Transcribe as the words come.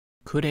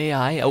Could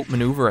AI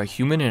outmaneuver a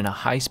human in a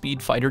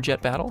high-speed fighter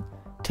jet battle?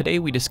 Today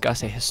we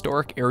discuss a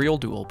historic aerial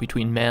duel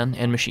between man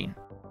and machine.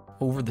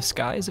 Over the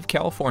skies of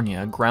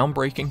California, a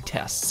groundbreaking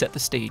test set the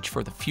stage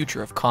for the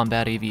future of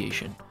combat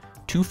aviation.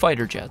 Two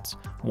fighter jets,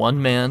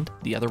 one manned,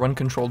 the other one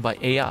controlled by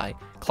AI,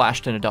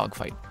 clashed in a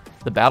dogfight.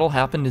 The battle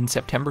happened in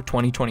September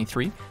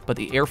 2023, but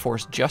the Air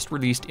Force just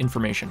released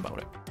information about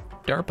it.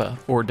 DARPA,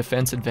 or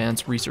Defense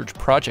Advanced Research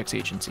Projects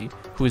Agency,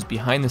 who is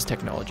behind this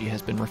technology,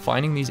 has been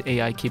refining these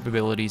AI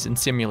capabilities in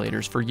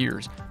simulators for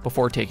years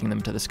before taking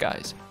them to the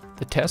skies.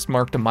 The test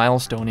marked a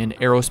milestone in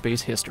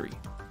aerospace history.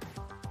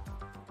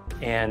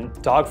 And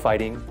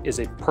dogfighting is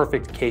a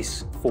perfect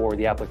case for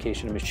the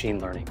application of machine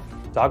learning.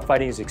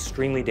 Dogfighting is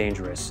extremely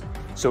dangerous,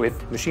 so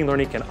if machine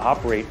learning can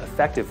operate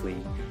effectively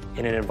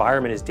in an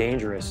environment as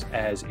dangerous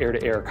as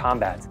air-to-air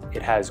combat,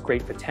 it has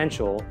great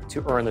potential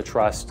to earn the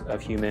trust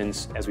of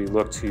humans as we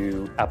look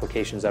to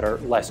applications that are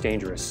less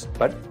dangerous,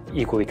 but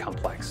equally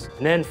complex.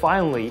 And then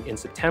finally, in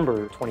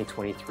September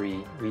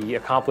 2023, we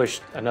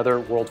accomplished another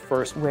world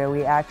first. Where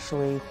we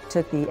actually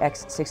took the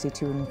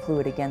X-62 and flew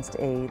it against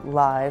a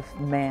live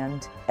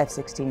manned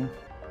F-16.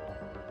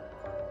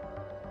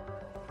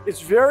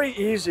 It's very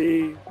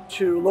easy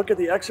to look at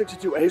the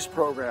X-62 ACE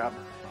program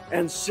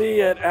and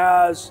see it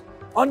as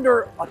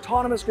under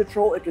autonomous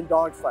control, it can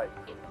dogfight.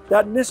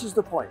 That misses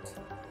the point.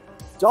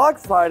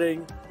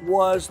 Dogfighting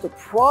was the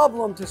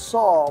problem to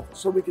solve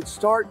so we could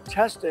start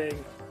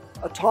testing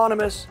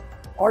autonomous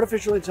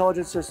artificial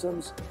intelligence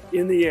systems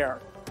in the air.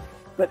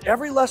 But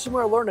every lesson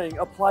we're learning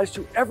applies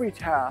to every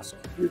task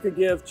you can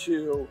give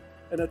to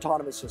an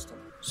autonomous system.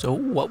 So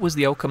what was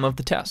the outcome of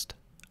the test?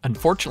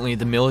 Unfortunately,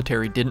 the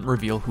military didn't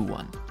reveal who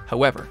won.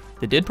 However,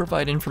 they did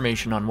provide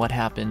information on what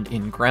happened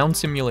in ground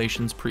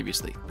simulations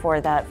previously.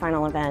 For that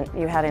final event,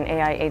 you had an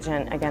AI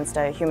agent against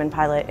a human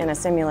pilot in a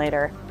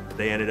simulator.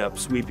 They ended up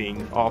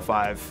sweeping all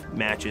 5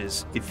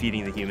 matches,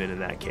 defeating the human in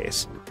that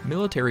case.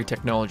 Military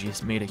technology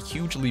has made a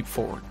huge leap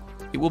forward.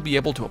 It will be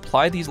able to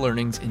apply these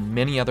learnings in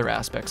many other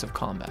aspects of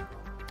combat.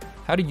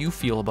 How do you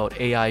feel about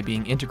AI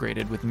being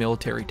integrated with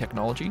military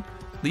technology?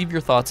 Leave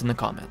your thoughts in the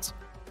comments.